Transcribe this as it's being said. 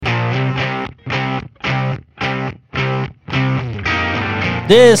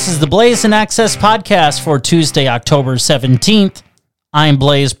This is the Blaisin Access Podcast for Tuesday, October 17th. I'm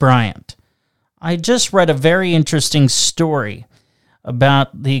Blaise Bryant. I just read a very interesting story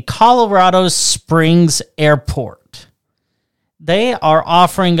about the Colorado Springs Airport. They are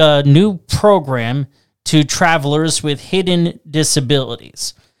offering a new program to travelers with hidden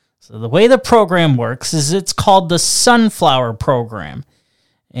disabilities. So the way the program works is it's called the Sunflower Program.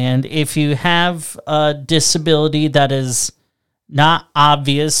 And if you have a disability that is not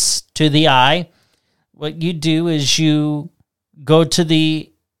obvious to the eye, what you do is you go to the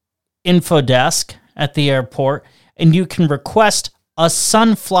info desk at the airport and you can request a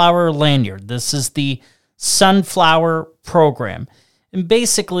sunflower lanyard. This is the Sunflower Program. And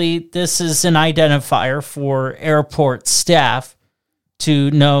basically, this is an identifier for airport staff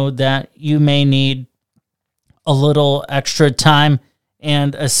to know that you may need a little extra time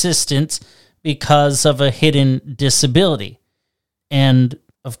and assistance because of a hidden disability. And,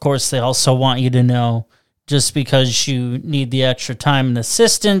 of course, they also want you to know just because you need the extra time and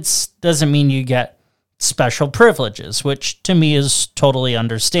assistance doesn't mean you get special privileges, which to me is totally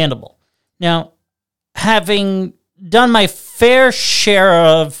understandable. Now, having done my fair share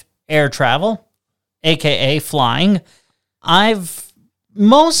of air travel, aka flying, I've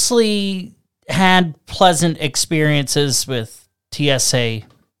mostly had pleasant experiences with TSA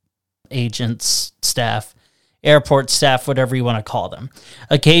agents, staff, airport staff, whatever you want to call them.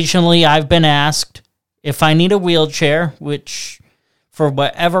 Occasionally, I've been asked if I need a wheelchair, which for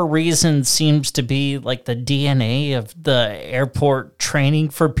whatever reason seems to be like the DNA of the airport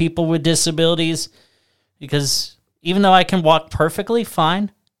training for people with disabilities, because even though I can walk perfectly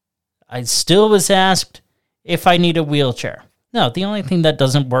fine, I still was asked if I need a wheelchair. No, the only thing that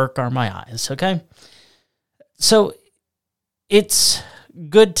doesn't work are my eyes, okay? So it's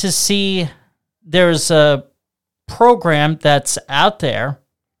good to see there's a program that's out there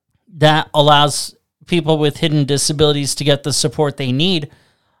that allows people with hidden disabilities to get the support they need.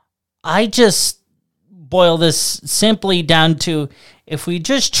 I just boil this simply down to if we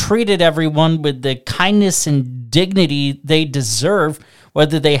just treated everyone with the kindness and dignity they deserve,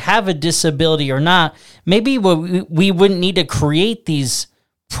 whether they have a disability or not, maybe we wouldn't need to create these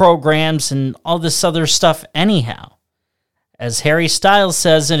programs and all this other stuff anyhow. As Harry Styles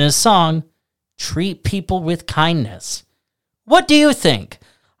says in his song, treat people with kindness. What do you think?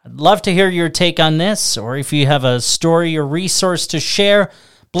 I'd love to hear your take on this, or if you have a story or resource to share,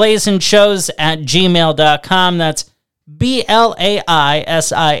 blaisinShows@gmail.com. That's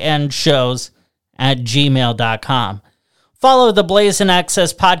BLAISIN shows@gmail.com. Follow the Blaisin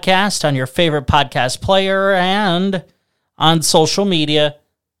Access Podcast on your favorite podcast player and on social media,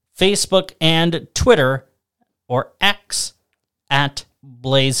 Facebook and Twitter, or X,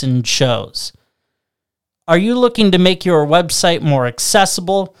 @Blaisin Shows. Are you looking to make your website more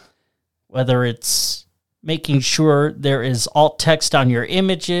accessible, whether it's making sure there is alt text on your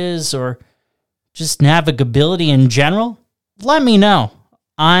images or just navigability in general? Let me know.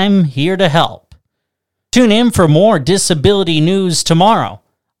 I'm here to help. Tune in for more disability news tomorrow.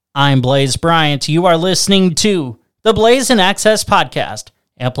 I'm Blaise Bryant. You are listening to the Blaisin Access Podcast,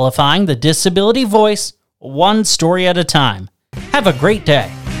 amplifying the disability voice one story at a time. Have a great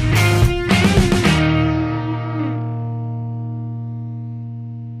day.